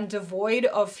 and devoid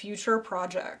of future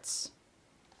projects.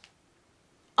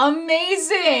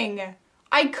 Amazing!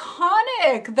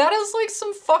 Iconic! That is like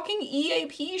some fucking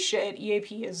EAP shit.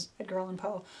 EAP is Edgar Allan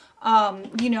Poe.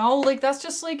 You know, like that's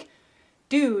just like,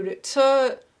 dude,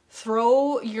 to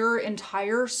throw your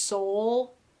entire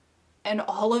soul and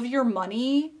all of your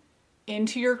money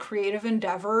into your creative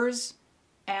endeavors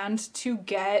and to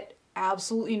get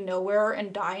absolutely nowhere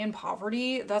and die in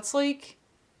poverty, that's like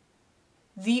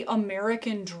the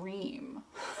American dream.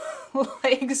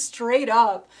 Like straight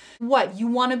up. What, you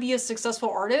want to be a successful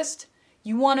artist?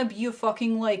 You want to be a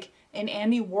fucking like an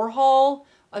Andy Warhol,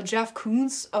 a Jeff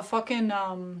Koons, a fucking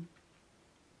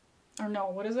or no,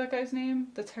 what is that guy's name?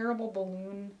 The terrible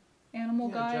balloon animal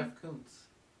guy? Jeff Koons.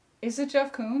 Is it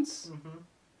Jeff Koons?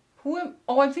 Mm-hmm.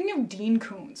 I'm thinking of Dean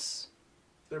Koontz.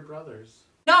 They're brothers.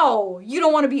 No, you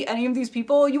don't want to be any of these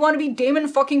people. You want to be Damon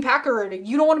fucking Packard.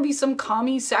 You don't want to be some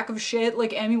commie sack of shit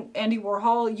like Andy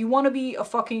Warhol. You want to be a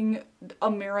fucking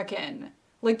American.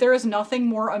 Like there is nothing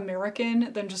more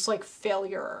American than just like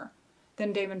failure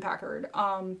than Damon Packard.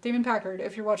 Damon Packard,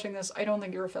 if you're watching this, I don't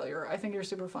think you're a failure. I think you're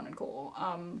super fun and cool.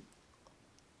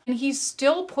 And he's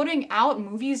still putting out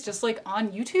movies just like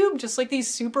on YouTube, just like these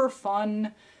super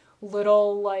fun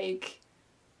little like,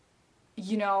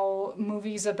 you know,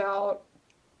 movies about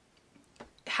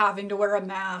having to wear a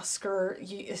mask or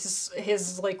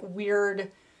his like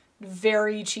weird,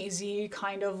 very cheesy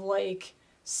kind of like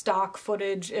stock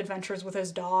footage adventures with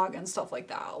his dog and stuff like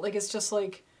that. Like it's just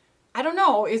like, I don't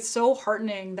know, it's so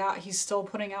heartening that he's still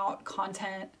putting out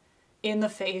content in the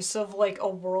face of like a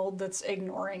world that's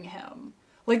ignoring him.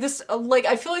 Like this, like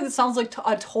I feel like this sounds like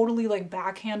a totally like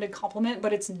backhanded compliment,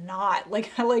 but it's not.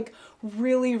 Like I like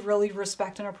really, really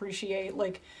respect and appreciate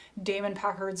like Damon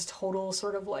Packard's total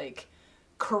sort of like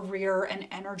career and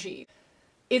energy.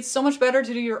 It's so much better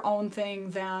to do your own thing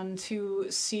than to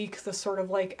seek the sort of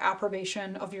like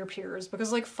approbation of your peers,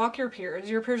 because like fuck your peers.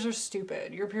 Your peers are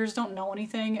stupid. Your peers don't know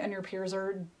anything and your peers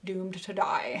are doomed to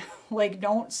die. Like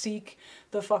don't seek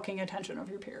the fucking attention of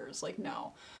your peers. Like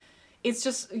no. It's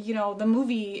just, you know, the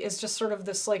movie is just sort of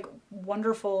this like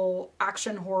wonderful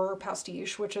action horror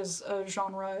pastiche, which is a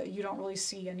genre you don't really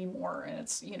see anymore. And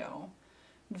it's, you know,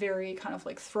 very kind of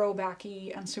like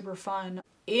throwbacky and super fun.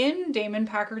 In Damon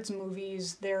Packard's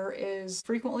movies, there is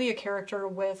frequently a character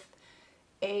with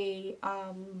a,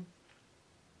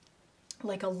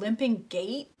 like a limping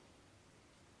gait.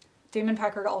 Damon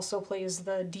Packard also plays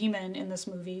the demon in this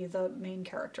movie, the main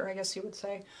character, I guess you would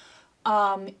say.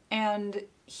 And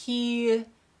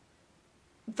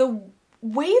the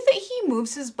way that he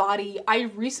moves his body, I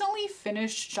recently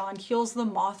finished John Keel's The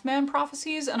Mothman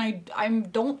Prophecies, and I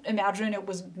don't imagine it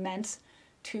was meant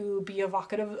to be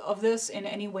evocative of this in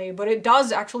any way, but it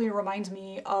does actually remind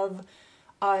me of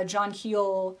John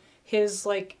Keel, his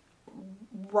like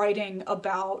writing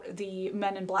about the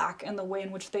men in black and the way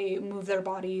in which they move their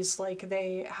bodies like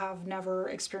they have never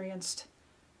experienced,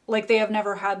 like they have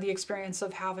never had the experience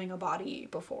of having a body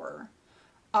before.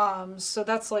 So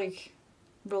that's like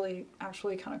really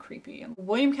actually kind of creepy.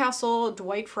 William Castle,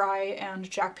 Dwight Frye, and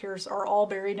Jack Pierce are all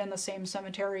buried in the same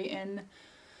cemetery in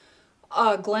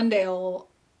Glendale.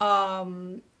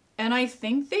 And I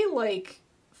think they like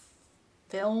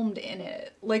filmed in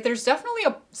it. Like there's definitely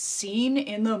a scene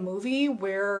in the movie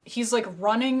where he's like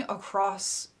running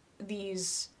across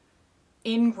these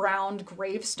in-ground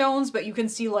gravestones, but you can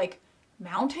see like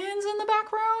mountains in the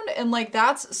background, and like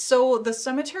that's so the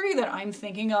cemetery that I'm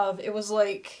thinking of, it was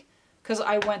like, because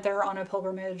I went there on a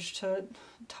pilgrimage to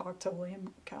talk to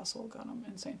William Castle. God, I'm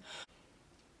insane.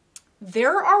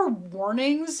 There are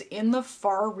warnings in the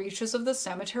far reaches of the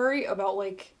cemetery about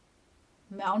like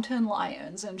mountain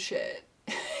lions and shit.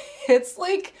 It's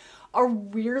like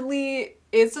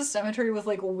it's a cemetery with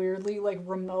like weirdly like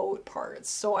remote parts.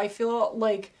 So I feel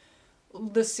like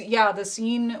the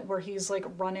scene where he's like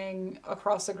running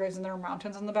across the graves and there are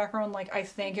mountains in the background, like I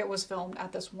think it was filmed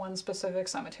at this one specific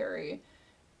cemetery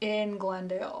in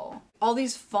Glendale. All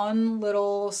these fun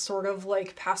little sort of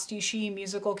like pastiche-y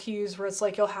musical cues where it's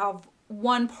like you'll have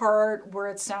one part where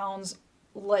it sounds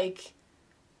like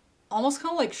almost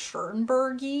kind of like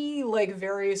Schoenberg-y, like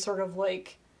very sort of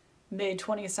like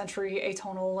mid-20th century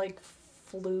atonal like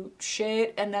flute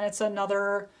shit, and then it's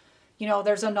another, you know,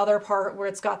 there's another part where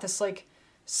it's got this like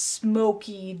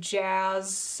smoky jazz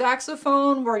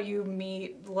saxophone where you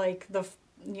meet like the,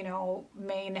 you know,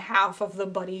 main half of the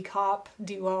buddy cop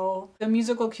duo. The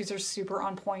musical cues are super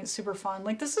on point, super fun.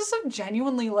 Like this is a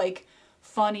genuinely like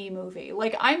funny movie.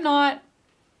 Like I'm not,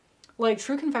 like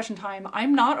true confession time,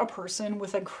 I'm not a person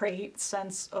with a great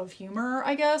sense of humor,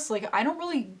 I guess. Like I don't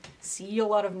really see a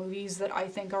lot of movies that I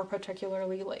think are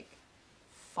particularly like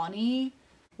funny.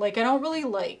 Like I don't really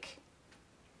like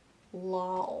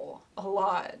lol a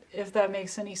lot, if that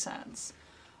makes any sense.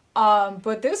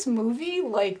 But this movie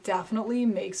like definitely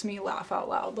makes me laugh out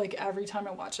loud like every time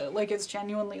I watch it. Like it's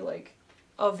genuinely like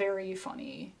a very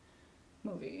funny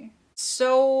movie.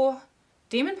 So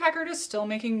Damon Packard is still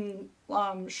making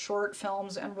short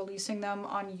films and releasing them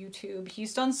on YouTube.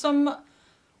 He's done some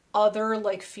other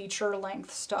like feature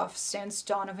length stuff since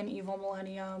Dawn of an Evil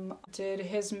Millennium. Did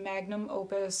his magnum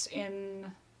opus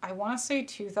in, I want to say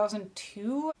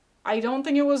 2002. I don't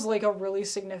think it was like a really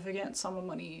significant sum of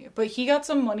money, but he got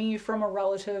some money from a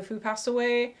relative who passed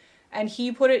away and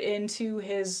he put it into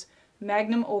his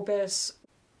magnum opus,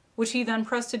 which he then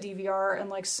pressed to DVR and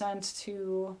like sent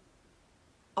to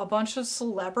a bunch of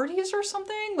celebrities or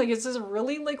something. Like it's this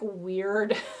really like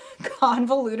weird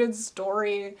convoluted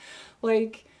story.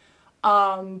 Like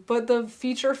but the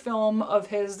feature film of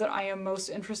his that I am most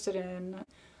interested in,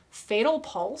 Fatal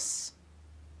Pulse.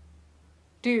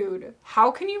 Dude, how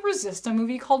can you resist a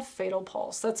movie called Fatal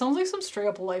Pulse? That sounds like some straight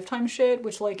up Lifetime shit,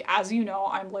 which like, as you know,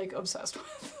 I'm like obsessed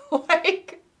with.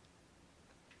 Like,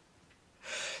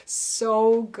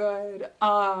 so good.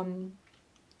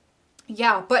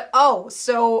 Yeah, but oh,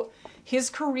 so his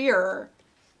career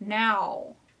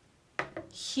now,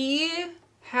 he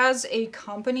has a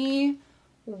company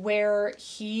where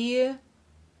he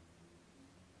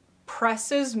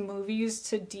presses movies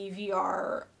to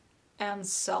DVR and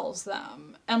sells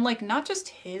them. And like not just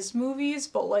his movies,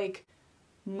 but like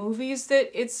movies that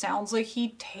it sounds like he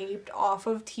taped off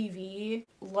of TV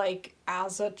like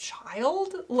as a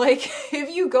child. Like if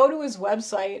you go to his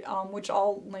website, which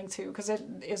I'll link to because it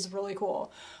is really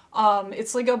cool,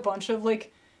 it's like a bunch of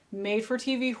like made for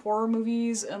TV horror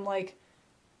movies and like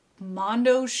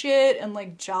Mondo shit and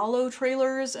like Jalo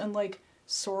trailers and like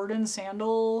Sword and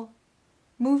Sandal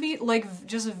movie, like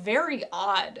just very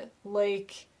odd,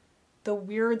 like the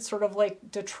weird sort of like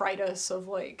detritus of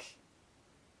like,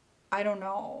 I don't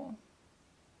know,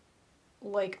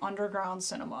 like underground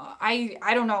cinema. I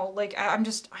don't know, like I'm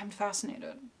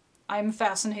fascinated. I'm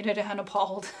fascinated and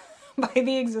appalled by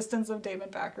the existence of Damon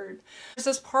Packard. There's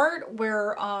this part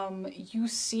where you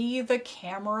see the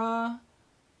camera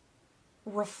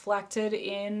reflected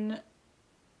in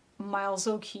Miles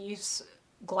O'Keefe's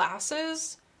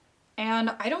glasses,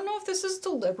 and I don't know if this is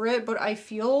deliberate, but I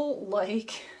feel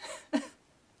like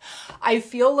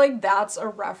that's a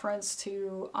reference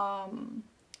to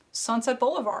Sunset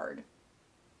Boulevard,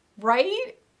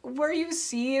 right? Where you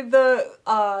see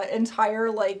the entire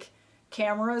like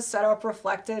camera setup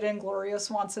reflected in Gloria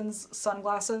Swanson's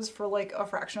sunglasses for like a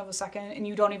fraction of a second, and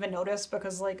you don't even notice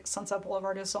because like Sunset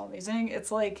Boulevard is so amazing.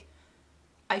 It's like,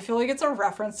 I feel like it's a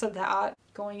reference to that.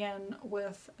 Going in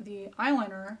with the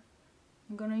eyeliner,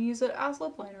 I'm gonna use it as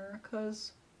lip liner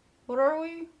because what are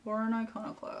we? We're an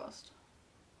iconoclast.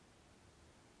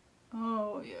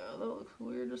 Oh yeah, that looks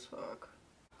weird as fuck.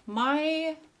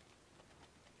 My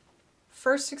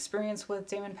first experience with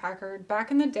Damon Packard,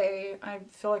 back in the day, I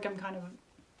feel like I'm kind of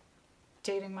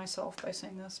dating myself by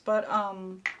saying this, but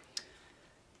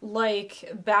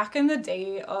like back in the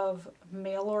day of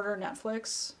mail order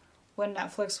Netflix, when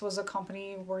Netflix was a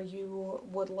company where you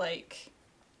would like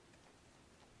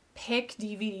pick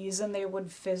DVDs and they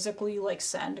would physically like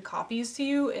send copies to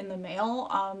you in the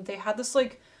mail, they had this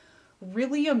like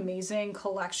really amazing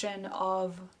collection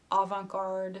of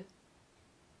avant-garde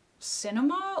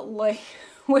cinema, like,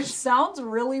 which sounds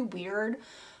really weird,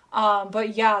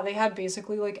 but yeah, they had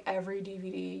basically like every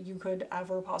DVD you could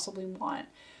ever possibly want.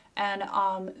 And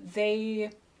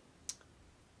they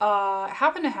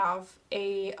happen to have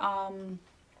a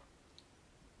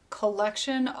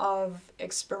collection of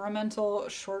experimental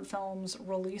short films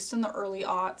released in the early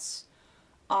aughts,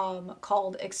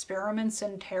 called Experiments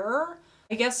in Terror.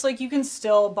 I guess like you can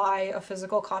still buy a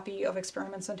physical copy of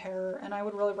Experiments in Terror, and I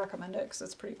would really recommend it because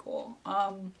it's pretty cool.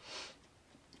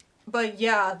 But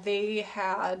yeah, they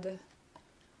had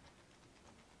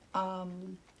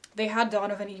Dawn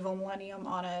of an Evil Millennium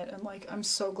on it, and like I'm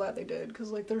so glad they did,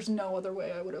 because like there's no other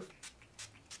way I would have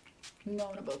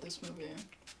known about this movie,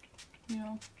 you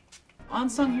know?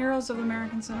 Unsung heroes of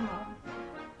American cinema.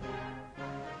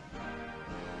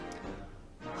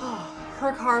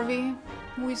 Herk Harvey,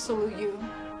 we salute you.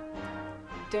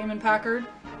 Damon Packard,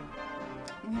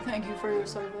 we thank you for your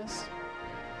service.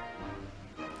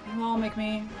 You all make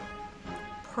me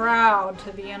proud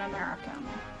to be an American.